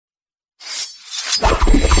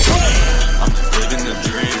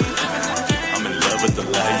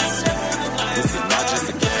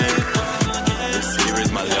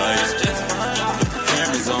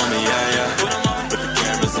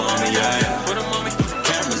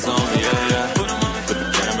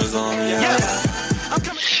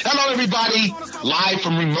everybody. Live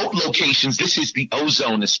from remote locations, this is the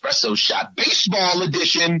OZone Espresso Shot Baseball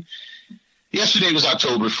Edition. Yesterday was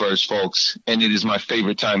October 1st, folks, and it is my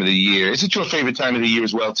favorite time of the year. Is it your favorite time of the year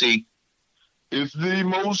as well, T? It's the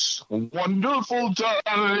most wonderful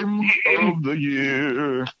time of the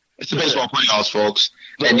year. It's the baseball playoffs, folks.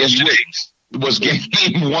 And yesterday was game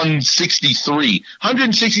 163.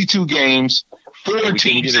 162 games, 4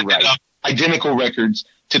 teams ended up identical records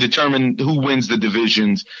to determine who wins the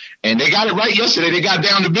divisions. And they got it right yesterday. They got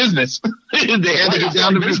down to business. They handed it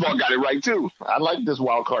down to baseball. Got it right, too. I like this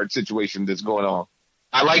wild card situation that's going on.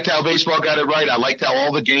 I liked how baseball got it right. I liked how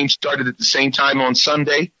all the games started at the same time on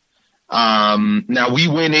Sunday. Now, we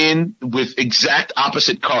went in with exact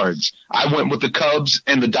opposite cards. I went with the Cubs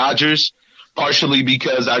and the Dodgers, partially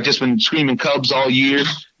because I've just been screaming Cubs all year.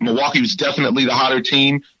 Milwaukee was definitely the hotter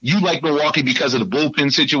team. You like Milwaukee because of the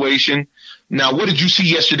bullpen situation. Now, what did you see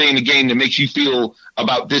yesterday in the game that makes you feel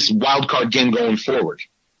about this wild card game going forward?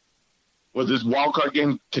 Was this wild card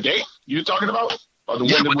game today you're talking about? Or the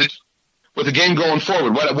one that with the game going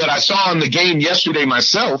forward. What I saw in the game yesterday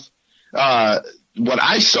myself, what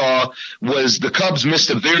I saw was the Cubs missed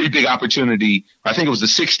a very big opportunity. I think it was the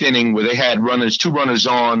 6th inning where they had two runners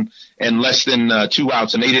on and less than 2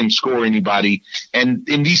 outs, and they didn't score anybody. And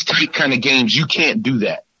in these tight kind of games, you can't do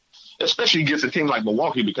that. Especially against a team like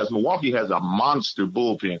Milwaukee, because Milwaukee has a monster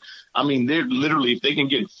bullpen. I mean, they're literally, if they can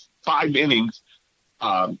get 5 innings,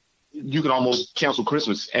 you can almost cancel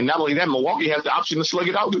Christmas. And not only that, Milwaukee has the option to slug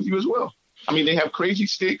it out with you as well. I mean, they have crazy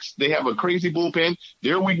sticks. They have a crazy bullpen.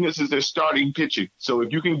 Their weakness is their starting pitching. So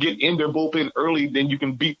if you can get in their bullpen early, then you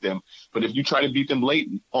can beat them. But if you try to beat them late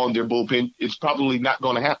on their bullpen, it's probably not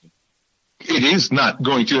going to happen. It is not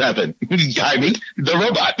going to happen. I mean, the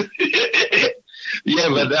robot. Yeah,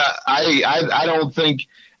 but I don't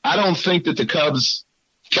think that the Cubs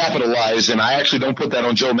capitalized, and I actually don't put that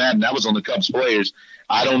on Joe Madden. That was on the Cubs players.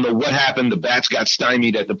 I don't know what happened. The bats got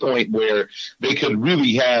stymied at the point where they could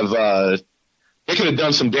really have they could have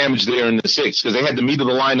done some damage there in the 6th, because they had the meat of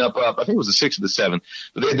the lineup up. I think it was the 6th or the 7th,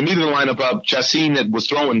 but they had the meat of the lineup up. Chacin that was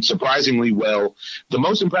throwing surprisingly well. The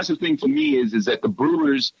most impressive thing for me is that the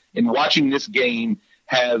Brewers, in watching this game,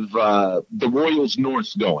 have the Royals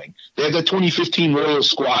North going. They have the 2015 Royals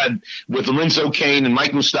squad with Lorenzo Cain and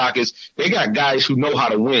Mike Moustakas. They got guys who know how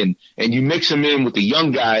to win, and you mix them in with the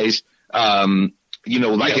young guys,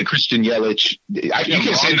 like a Christian Yelich. You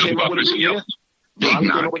can't say nothing about Christian Yelich.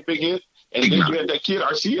 Big hit. And then you had that kid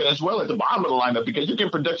Arcia as well at the bottom of the lineup, because you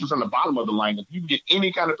get production from the bottom of the lineup. You can get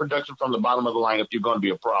any kind of production from the bottom of the lineup, you're going to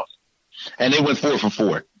be a problem. And they went 4 for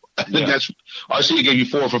 4. I think that's Arcia gave you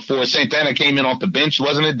 4 for 4. Santana came in off the bench,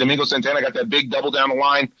 wasn't it? Domingo Santana got that big double down the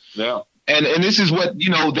line. Yeah. And this is what,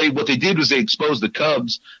 what they did was they exposed the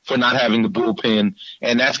Cubs for not having the bullpen,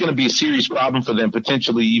 and that's going to be a serious problem for them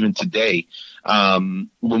potentially even today. When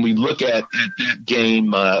we look at that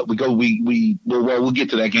game, we'll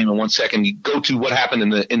get to that game in 1 second. You go to what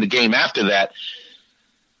happened in the game after that.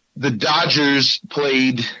 The Dodgers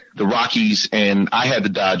played the Rockies, and I had the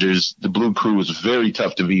Dodgers. The Blue Crew was very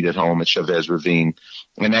tough to beat at home at Chavez Ravine,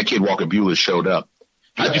 and that kid Walker Buehler showed up.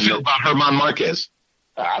 How'd you feel about German Marquez?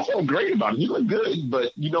 I felt great about him. He looked good,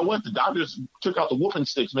 but you know what? The Dodgers took out the whooping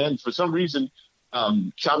sticks, man. For some reason,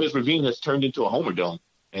 Chavez Ravine has turned into a homer dome,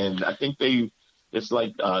 and I think it's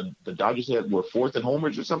like the Dodgers were 4th in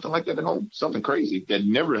homers or something like that at home. Something crazy that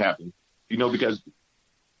never happened, because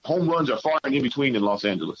home runs are far and in between in Los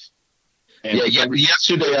Angeles. And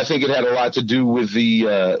yesterday I think it had a lot to do with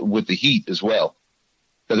the heat as well,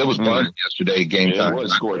 because it was burning yesterday game time. It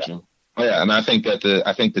was scorching. Yeah, and I think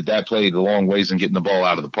that played a long ways in getting the ball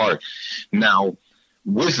out of the park. Now,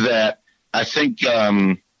 with that, I think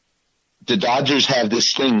the Dodgers have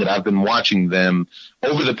this thing that I've been watching them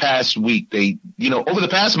over the past week. Over the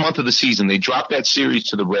past month of the season, they dropped that series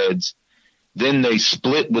to the Reds. Then they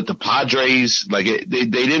split with the Padres. They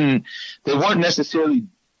weren't necessarily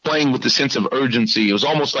playing with the sense of urgency. It was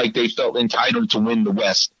almost like they felt entitled to win the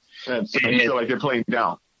West. And so you feel like they're playing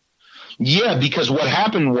down. Yeah, because what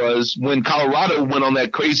happened was when Colorado went on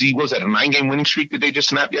that crazy, what was that, a 9-game winning streak that they just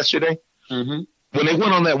snapped yesterday? Mm-hmm. When they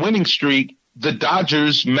went on that winning streak, the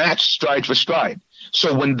Dodgers matched stride for stride.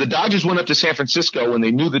 So when the Dodgers went up to San Francisco and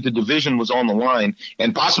they knew that the division was on the line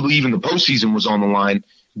and possibly even the postseason was on the line,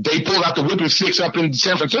 they pulled out the whipping sticks up in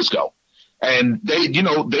San Francisco. And they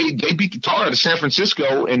beat the tar out of San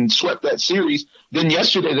Francisco and swept that series. Then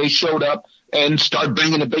yesterday they showed up and started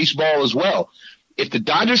banging the baseball as well. If the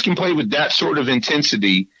Dodgers can play with that sort of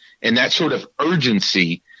intensity and that sort of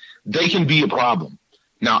urgency, they can be a problem.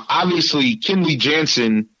 Now, obviously, Kenley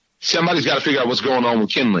Jansen, somebody's got to figure out what's going on with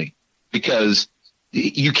Kenley, because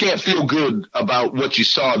you can't feel good about what you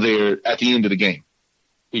saw there at the end of the game.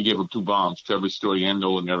 He gave up 2 bombs, Trevor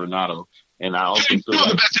Storiano and Arenado. And I also two of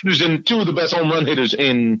the best hitters and 2 of the best home run hitters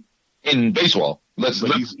in baseball.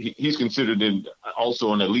 He's considered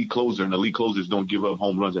also an elite closer, and elite closers don't give up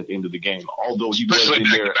home runs at the end of the game. Although he was in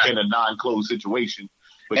there in a non-close situation.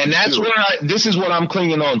 And that's where this is what I'm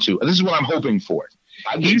clinging on to. This is what I'm hoping for.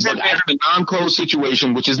 He's in a non-close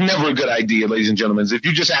situation, which is never a good idea, ladies and gentlemen. If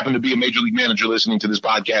you just happen to be a major league manager listening to this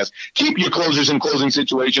podcast, keep your closers in closing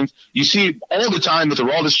situations. You see it all the time with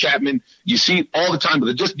Aroldis Chapman. You see it all the time,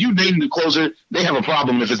 but just you name the closer, they have a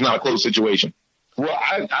problem if it's not a close situation. Well,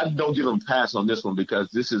 I don't give them a pass on this one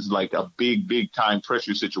because this is like a big time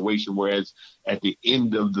pressure situation, whereas at the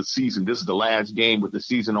end of the season, this is the last game with the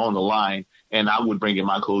season on the line, and I would bring in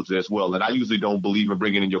my closer as well. And I usually don't believe in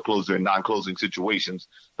bringing in your closer in non-closing situations,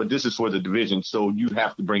 but this is for the division, so you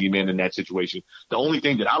have to bring him in that situation. The only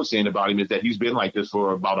thing that I was saying about him is that he's been like this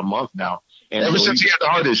for about a month now. And ever since he had the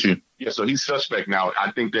heart issue. Yeah, so he's suspect now.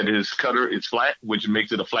 I think that his cutter is flat, which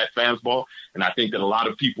makes it a flat fastball, and I think that a lot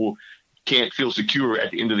of people can't feel secure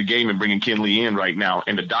at the end of the game and bringing Kenley in right now.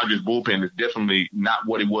 And the Dodgers bullpen is definitely not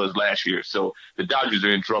what it was last year. So the Dodgers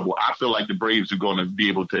are in trouble. I feel like the Braves are going to be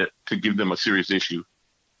able to give them a serious issue.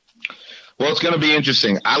 Well, it's going to be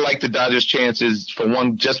interesting. I like the Dodgers' chances, for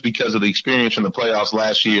one, just because of the experience from the playoffs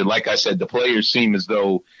last year. Like I said, the players seem as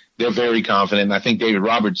though they're very confident. And I think Dave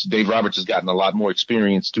Roberts has gotten a lot more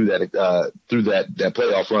experience through that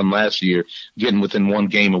playoff run last year, getting within one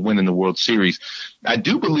game of winning the World Series. I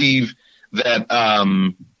do believe that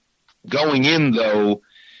going in, though,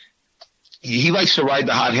 he likes to ride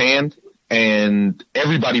the hot hand, and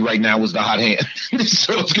everybody right now was the hot hand.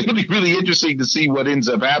 So it's going to be really interesting to see what ends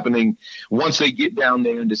up happening once they get down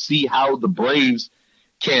there and to see how the Braves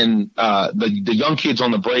can the young kids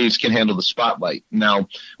on the Braves can handle the spotlight. Now,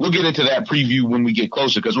 we'll get into that preview when we get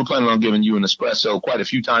closer because we're planning on giving you an espresso quite a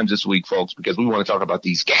few times this week, folks, because we want to talk about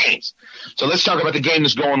these games. So let's talk about the game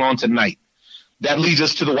that's going on tonight. That leads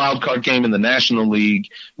us to the wild card game in the National League,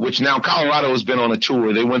 which now Colorado has been on a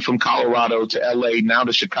tour. They went from Colorado to L.A., now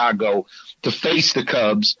to Chicago to face the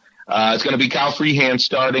Cubs. It's going to be Kyle Freeland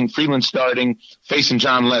starting, facing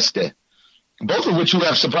John Lester, both of which who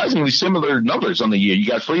have surprisingly similar numbers on the year. You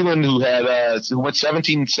got Freeland who went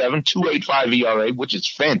 17-7, 2.85 ERA, which is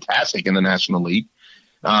fantastic in the National League.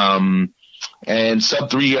 And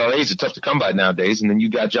sub-3 ERAs are tough to come by nowadays. And then you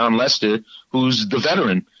got John Lester, who's the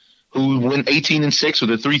veteran, who went 18-6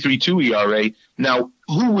 with a 3.32 ERA. Now,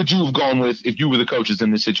 who would you have gone with if you were the coaches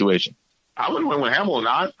in this situation? I would have went with Hamill, and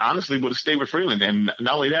I honestly would have stayed with Freeland. And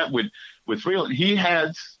not only that, with Freeland, you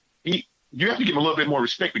have to give him a little bit more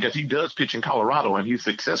respect because he does pitch in Colorado, and he's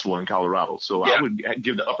successful in Colorado. So yeah. I would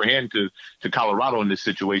give the upper hand to Colorado in this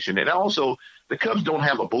situation. And also, the Cubs don't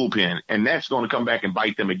have a bullpen, and that's going to come back and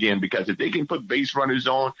bite them again because if they can put base runners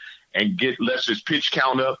on and get Lester's pitch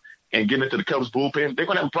count up, and get into the Cubs bullpen, they're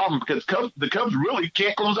going to have a problem because the Cubs really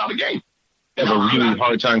can't close out a game. They have a really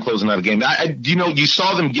hard time closing out a game. You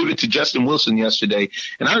saw them give it to Justin Wilson yesterday,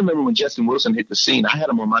 and I remember when Justin Wilson hit the scene, I had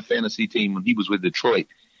him on my fantasy team when he was with Detroit,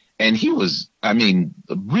 and he was,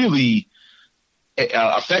 really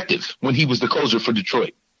effective when he was the closer for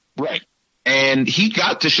Detroit. Right. And he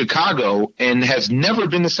got to Chicago and has never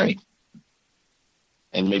been the same.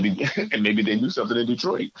 And maybe they do something in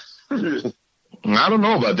Detroit. I don't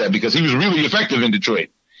know about that because he was really effective in Detroit.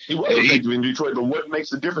 He was effective in Detroit, but what makes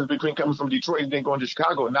the difference between coming from Detroit and then going to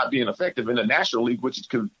Chicago and not being effective in the National League, which is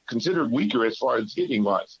considered weaker as far as hitting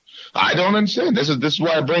wise? I don't understand. This is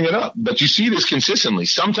why I bring it up. But you see this consistently.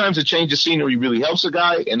 Sometimes a change of scenery really helps a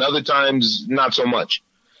guy, and other times not so much.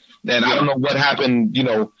 And I don't know what happened,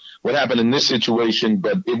 what happened in this situation,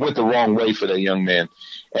 but it went the wrong way for that young man.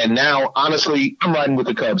 And now, honestly, I'm riding with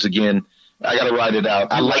the Cubs again. I got to ride it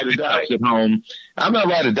out. I like the Cubs at home. I'm not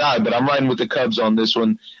ride or die, but I'm riding with the Cubs on this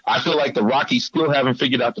one. I feel like the Rockies still haven't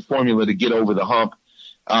figured out the formula to get over the hump.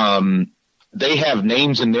 They have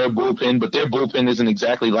names in their bullpen, but their bullpen isn't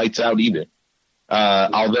exactly lights out either.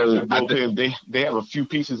 Although they have a few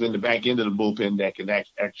pieces in the back end of the bullpen that can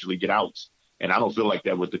actually get outs. And I don't feel like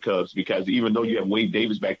that with the Cubs because even though you have Wade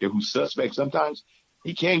Davis back there who's suspect sometimes,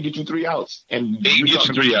 he can get you 3 outs. And he gets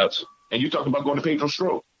you 3 outs. And you're talking about going to Pedro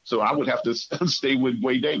Strop. So I would have to stay with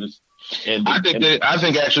Wade Davis. And I think they're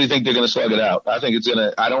going to slug it out. I think it's going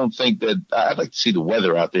to. I don't think that. I'd like to see the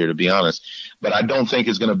weather out there, to be honest, but I don't think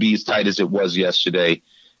it's going to be as tight as it was yesterday.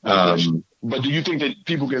 But do you think that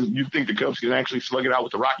you think the Cubs can actually slug it out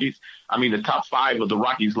with the Rockies? I mean, the top 5 of the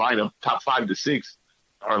Rockies lineup, top 5 to 6,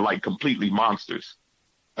 are like completely monsters.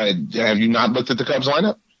 Have you not looked at the Cubs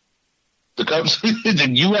lineup? The Cubs,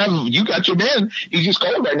 you got your man. He's just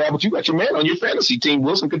cold right now, but you got your man on your fantasy team,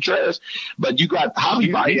 Wilson Contreras. But you got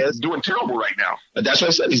Javi Baez doing terrible right now. That's what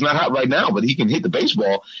I said. He's not hot right now, but he can hit the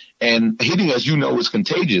baseball, and hitting, as you know, is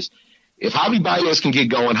contagious. If Javi Baez can get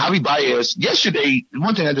going, Javi Baez, yesterday,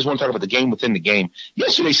 one thing I just want to talk about the game within the game.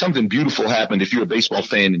 Yesterday, something beautiful happened if you're a baseball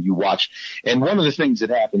fan and you watch. And one of the things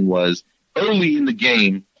that happened was early in the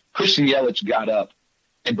game, Christian Yelich got up.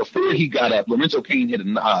 And before he got up, Lorenzo Cain hit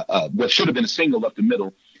what should have been a single up the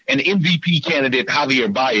middle. And MVP candidate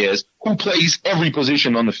Javier Baez, who plays every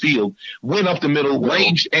position on the field, went up the middle,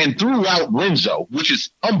 ranged, and threw out Renzo, which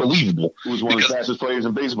is unbelievable. Who was one of the fastest players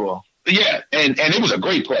in baseball. Yeah, and it was a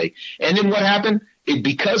great play. And then what happened?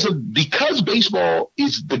 Because baseball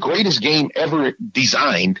is the greatest game ever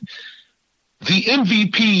designed, the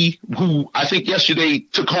MVP, who I think yesterday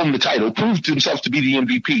took home the title, proved himself to be the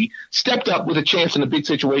MVP, stepped up with a chance in a big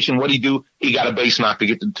situation. What'd he do? He got a base knock to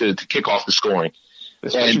get to kick off the scoring.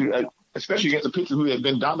 Especially against a pitcher who had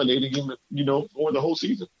been dominating him, for the whole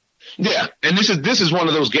season. Yeah, and this is one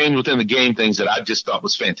of those games within the game things that I just thought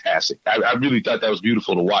was fantastic. I really thought that was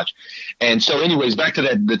beautiful to watch. And so anyways, back to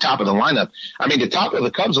the top of the lineup. I mean, the top of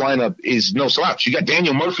the Cubs lineup is no slouch. You got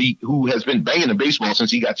Daniel Murphy, who has been banging the baseball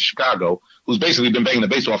since he got to Chicago, who's basically been banging the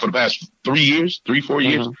baseball for the past 4 years. You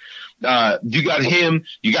got him.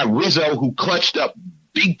 You got Rizzo, who clutched up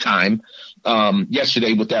big time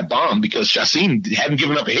yesterday with that bomb because Chacin hadn't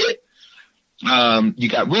given up a hit. You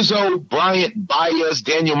got Rizzo, Bryant, Baez,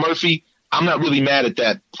 Daniel Murphy. I'm not really mad at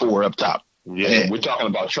that four up top. Yeah, we're talking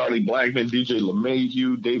about Charlie Blackmon, DJ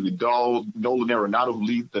LeMahieu, David Dahl, Nolan Arenado, who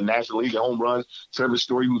leads the National League in home runs. Trevor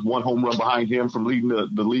Story, who's 1 home run behind him from leading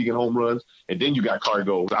the league in home runs. And then you got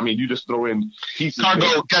Cargo. I mean, you just throw in pieces.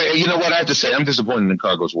 Cargo, you know what I have to say? I'm disappointed in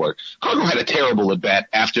Cargo's work. Cargo had a terrible at bat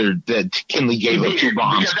after Kinley gave up 2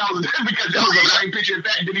 bombs. Because that was a great pitch at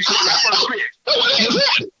bat, and then he scored that first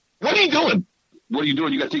pitch. What are you doing? What are you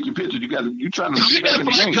doing? You got to take your pitches. You're trying to get back in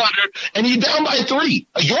the game. And you're down by 3.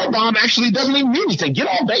 Your bomb actually doesn't even mean anything. Get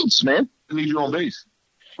on base, man. You need your own base.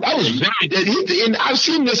 That was and I've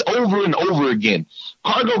seen this over and over again.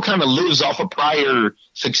 Cargo kind of lives off of prior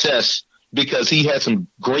success because he had some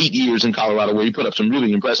great years in Colorado where he put up some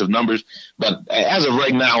really impressive numbers. But as of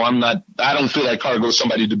right now, I don't feel like Cargo is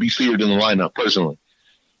somebody to be feared in the lineup personally.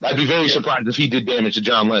 I'd be very surprised if he did damage to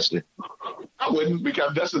John Lester. I wouldn't,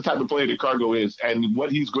 because that's the type of player that Cargo is, and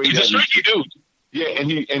what he's great at. He's a streaky dude. Yeah,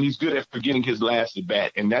 and he's good at forgetting his last at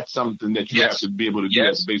bat, and that's something that you have to be able to do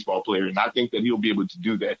as a baseball player, and I think that he'll be able to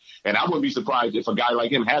do that. And I wouldn't be surprised if a guy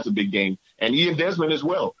like him has a big game, and Ian Desmond as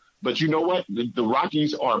well. But you know what? The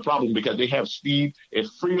Rockies are a problem because they have speed.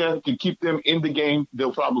 If Freeman can keep them in the game,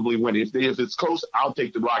 they'll probably win. If it's close, I'll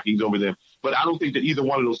take the Rockies over them. But I don't think that either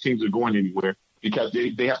one of those teams are going anywhere, because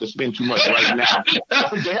they have to spend too much right now.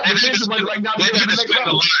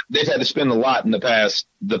 They've had to spend a lot in the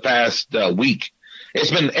past week. It's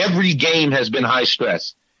been, every game has been high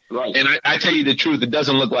stress. Right. And I tell you the truth, it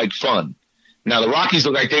doesn't look like fun. Now, the Rockies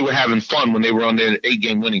look like they were having fun when they were on their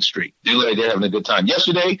 8-game winning streak. They look like they're having a good time.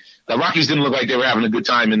 Yesterday, the Rockies didn't look like they were having a good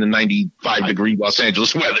time in the 95-degree Los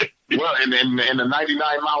Angeles weather. Well, and the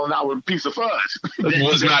 99-mile-an-hour piece of fudge. They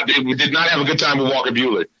did not have a good time with Walker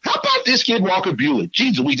Buehler. How about this kid, Walker Buehler?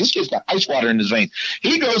 Jeez Louise, this kid's got ice water in his veins.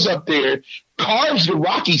 He goes up there, carves the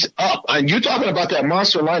Rockies up, and you're talking about that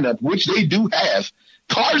monster lineup, which they do have,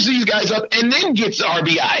 carves these guys up, and then gets the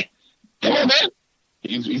RBI. Come on, man.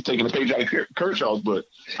 He's taking a page out of Kershaw's, but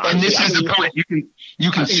this is the point.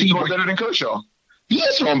 You can see he's better than Kershaw. He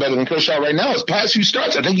is throwing better than Kershaw right now. His past few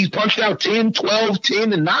starts, I think he's punched out 10, 12,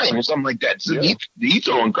 10, and 9 or something like that. So he's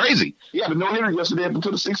throwing crazy. Yeah, but no hitter yesterday up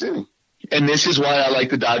until the 6th inning. And this is why I like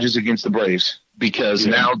the Dodgers against the Braves, because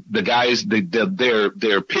now the guys,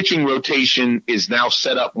 their pitching rotation is now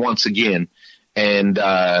set up once again. And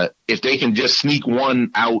if they can just sneak one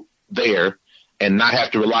out there and not have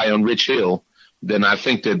to rely on Rich Hill, then I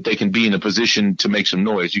think that they can be in a position to make some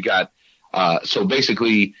noise. You got so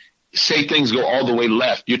basically, say things go all the way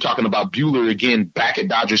left, you're talking about Buehler again back at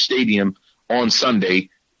Dodger Stadium on Sunday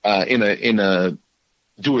in a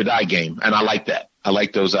do or die game, and I like that. I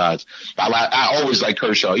like those odds. I always like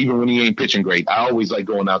Kershaw, even when he ain't pitching great. I always like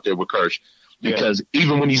going out there with Kersh. Because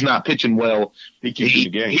even when he's not pitching well, he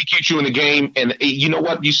keeps you in the game. And you know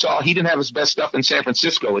what you saw? He didn't have his best stuff in San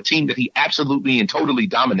Francisco, a team that he absolutely and totally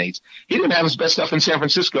dominates. He didn't have his best stuff in San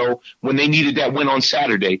Francisco when they needed that win on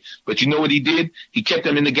Saturday. But you know what he did? He kept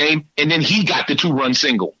them in the game, and then he got the 2-run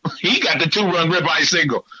single. He got the 2-run ribeye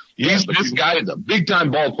single. This guy is a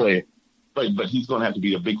big-time ball player. But he's going to have to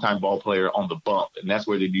be a big time ball player on the bump, and that's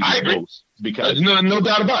where they need him most. Because no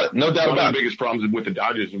doubt about it. No doubt about it. One of the biggest problems with the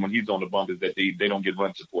Dodgers when he's on the bump is that they don't get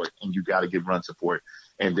run support, and you got to give run support.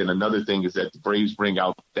 And then another thing is that the Braves bring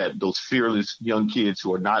out those fearless young kids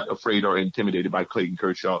who are not afraid or intimidated by Clayton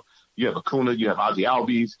Kershaw. You have Acuna, you have Ozzie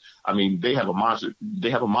Albies. I mean, they have a monster. They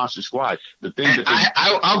have a monster squad. The thing that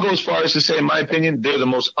I'll go as far as to say, in my opinion, they're the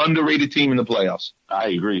most underrated team in the playoffs. I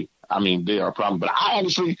agree. I mean, they are a problem. But I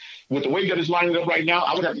honestly, with the way that it's lining up right now,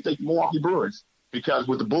 I would have to take the Milwaukee Brewers because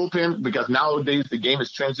with the bullpen, because nowadays the game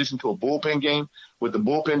has transitioned to a bullpen game with the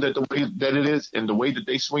bullpen the way that it is and the way that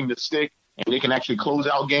they swing the stick and they can actually close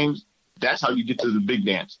out games. That's how you get to the big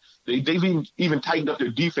dance. They've even tightened up their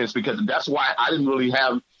defense because that's why I didn't really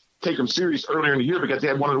take them serious earlier in the year because they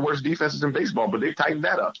had one of the worst defenses in baseball, but they tightened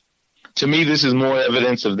that up. To me, this is more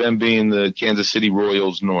evidence of them being the Kansas City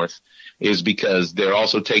Royals North, is because they're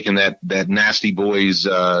also taking that nasty boys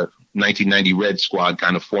 1990 Red Squad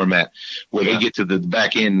kind of format where they get to the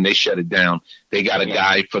back end and they shut it down. They got a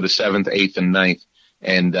guy for the 7th, 8th, and 9th,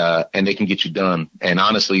 and they can get you done. And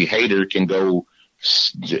honestly, Hader can go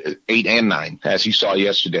 8 and 9, as you saw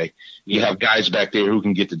yesterday. You have guys back there who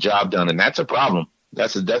can get the job done, and that's a problem.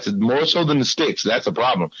 That's more so than the sticks. That's a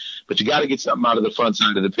problem. But you got to get something out of the front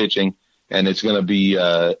side of the pitching, and it's going to be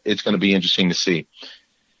interesting to see.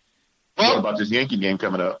 Well, what about this Yankee game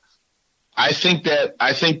coming up? I think that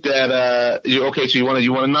okay. So you want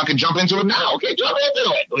to knock and jump into it now? Okay, jump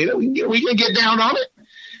into it. We can get down on it.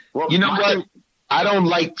 Well, you know what? I don't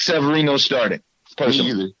like Severino starting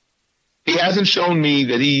personally. He hasn't shown me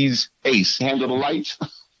that he's ace. Handle the lights.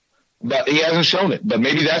 But he hasn't shown it. But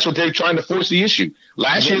maybe that's what they're trying to force the issue.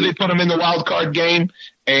 Last year they put him in the wild card game,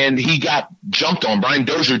 and he got jumped on. Brian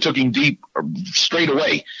Dozier took him deep straight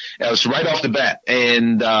away. It was right off the bat.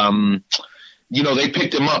 And, they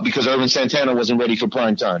picked him up because Irvin Santana wasn't ready for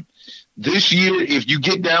prime time. This year, if you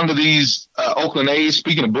get down to these Oakland A's,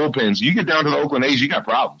 speaking of bullpens, you get down to the Oakland A's, you got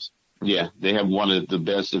problems. Yeah, they have one of the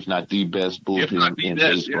best, if not the best, bullpen in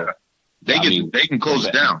baseball. Yeah. They can close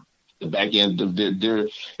it down. The back end of their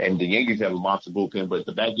and the Yankees have a monster bullpen, but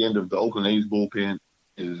the back end of the Oakland A's bullpen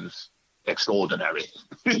is extraordinary.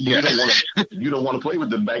 You don't want to play with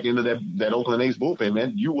the back end of that Oakland A's bullpen,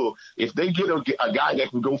 man. You will, if they get a guy that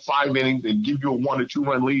can go 5 innings and give you a 1 or 2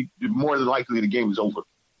 run lead, more than likely the game is over.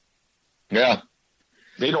 Yeah.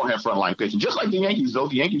 They don't have frontline pitching. Just like the Yankees, though.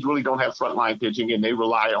 The Yankees really don't have frontline pitching, and they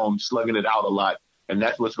rely on slugging it out a lot, and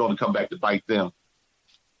that's what's going to come back to bite them.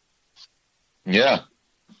 Yeah.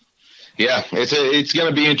 Yeah, it's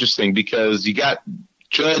going to be interesting because you got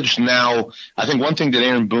Judge now. I think one thing that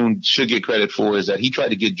Aaron Boone should get credit for is that he tried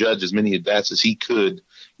to get Judge as many at-bats as he could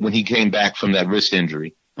when he came back from that wrist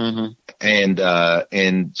injury. Mm-hmm.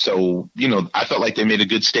 And so, I felt like they made a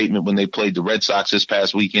good statement when they played the Red Sox this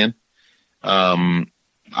past weekend. I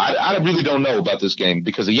really don't know about this game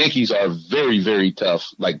because the Yankees are very, very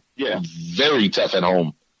tough, very tough at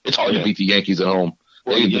home. It's hard to beat the Yankees at home.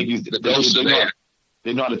 Well,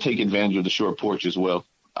 they know how to take advantage of the short porch as well.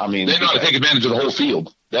 I mean, they know how to take advantage of the whole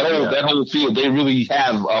field. That whole field, they really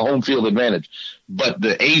have a home field advantage. But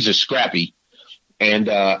the A's are scrappy, and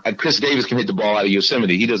Chris Davis can hit the ball out of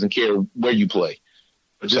Yosemite. He doesn't care where you play.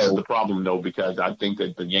 But this is the problem, though, because I think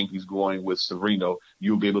that the Yankees going with Severino,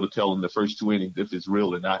 you'll be able to tell in the first 2 innings if it's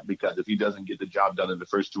real or not. Because if he doesn't get the job done in the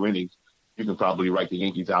first 2 innings, you can probably write the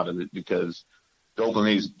Yankees out of it because the Oakland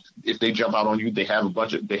A's, if they jump out on you, they have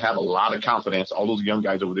a lot of confidence. All those young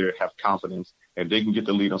guys over there have confidence, and they can get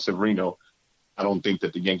the lead on Severino. I don't think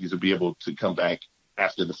that the Yankees will be able to come back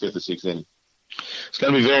after the 5th or 6th inning. It's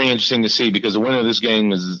going to be very interesting to see because the winner of this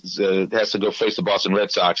game has to go face the Boston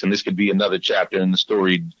Red Sox, and this could be another chapter in the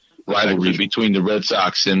storied rivalry between the Red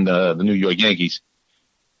Sox and the New York Yankees.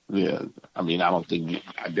 Yeah, I mean, I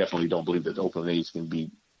definitely don't believe that the Oakland A's can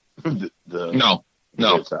beat the No.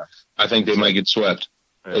 Red Sox. I think they might get swept.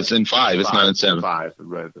 Yeah. It's in 5. It's not in 7. 5,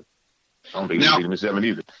 right. I don't think they beat them in 7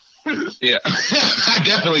 either. Yeah, I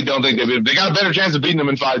definitely don't think they beat them. They got a better chance of beating them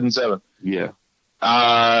in 5 than 7. Yeah.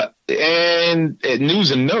 And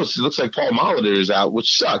news and notes, it looks like Paul Molitor is out,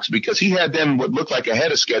 which sucks because he had them what looked like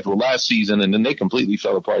ahead of schedule last season, and then they completely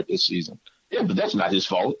fell apart this season. Yeah, but that's not his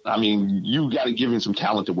fault. I mean, you got to give him some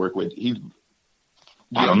talent to work with.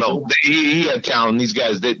 I don't know. He had talent. These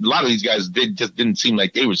guys, a lot of these guys just didn't seem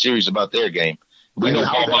like they were serious about their game. We know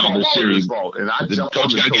Paul Molitor's serious. And the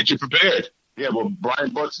coach got to get you prepared. Yeah, well,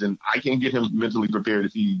 Brian Buxton, I can't get him mentally prepared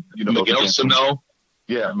if he, Miguel Sano.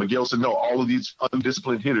 Yeah, Miguel Sano, all of these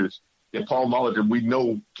undisciplined hitters that Paul Molitor we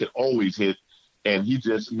know can always hit. and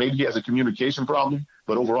maybe he has a communication problem.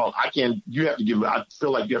 But overall, I feel like you have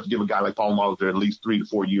to give a guy like Paul Molitor at least 3 to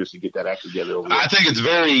 4 years to get that act together. I think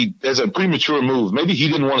it's a premature move. Maybe he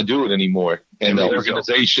didn't want to do it anymore, and the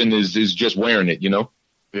organization is just wearing it, you know?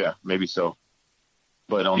 Yeah, maybe so.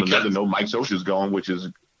 But on another note, Mike Scioscia's gone, which is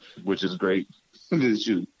great.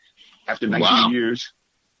 After 19 years.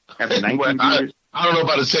 After 19 years. I don't know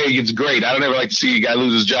about to say it's great. I don't ever like to see a guy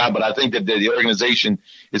lose his job, but I think that the organization,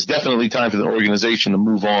 it's definitely time for the organization to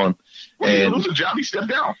move on. Well, he didn't lose his job. He stepped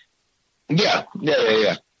down. Yeah.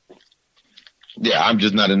 Yeah, I'm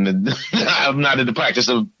just not in the practice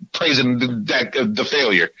of praising the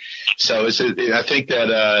failure. So I think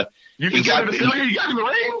that he got the failure. He got in the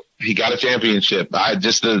ring. He got a championship. Not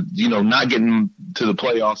getting to the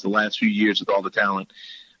playoffs the last few years with all the talent.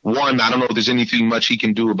 One, I don't know if there's anything much he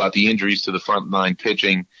can do about the injuries to the front line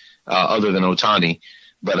pitching other than Ohtani.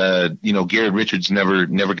 But, Garrett Richards never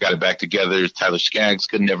got it back together. Tyler Skaggs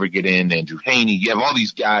could never get in. Andrew Haney. You have all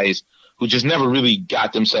these guys who just never really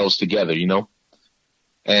got themselves together, you know?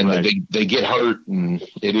 And right. they get hurt, and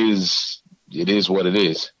it is what it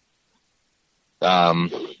is.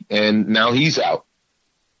 And now he's out.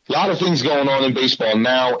 A lot of things going on in baseball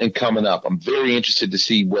now and coming up. I'm very interested to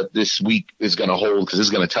see what this week is going to hold, because it's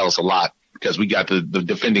going to tell us a lot, because we got the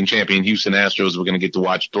defending champion Houston Astros we're going to get to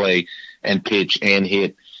watch play and pitch and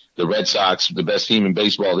hit. The Red Sox, the best team in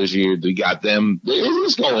baseball this year, we got them.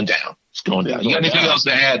 It's going down. It's going down. You got anything else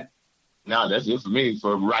to add? No, that's it for me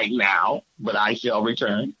for right now, but I shall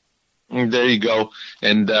return. There you go.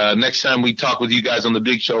 And next time we talk with you guys on the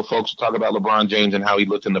big show, folks, we'll talk about LeBron James and how he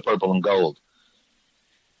looked in the purple and gold.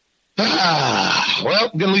 Well,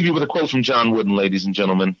 I'm going to leave you with a quote from John Wooden, ladies and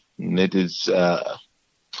gentlemen. And it is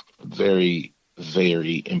very,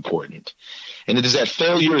 very important. And it is that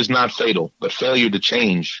failure is not fatal, but failure to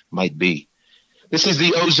change might be. This is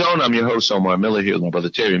the OZone. I'm your host, Omar Miller, here with my brother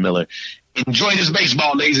Terry Miller. Enjoy this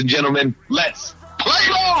baseball, ladies and gentlemen. Let's play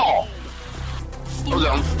ball!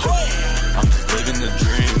 OZone. I'm just living the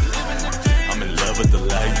dream. I'm in love with the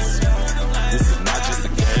lights. This is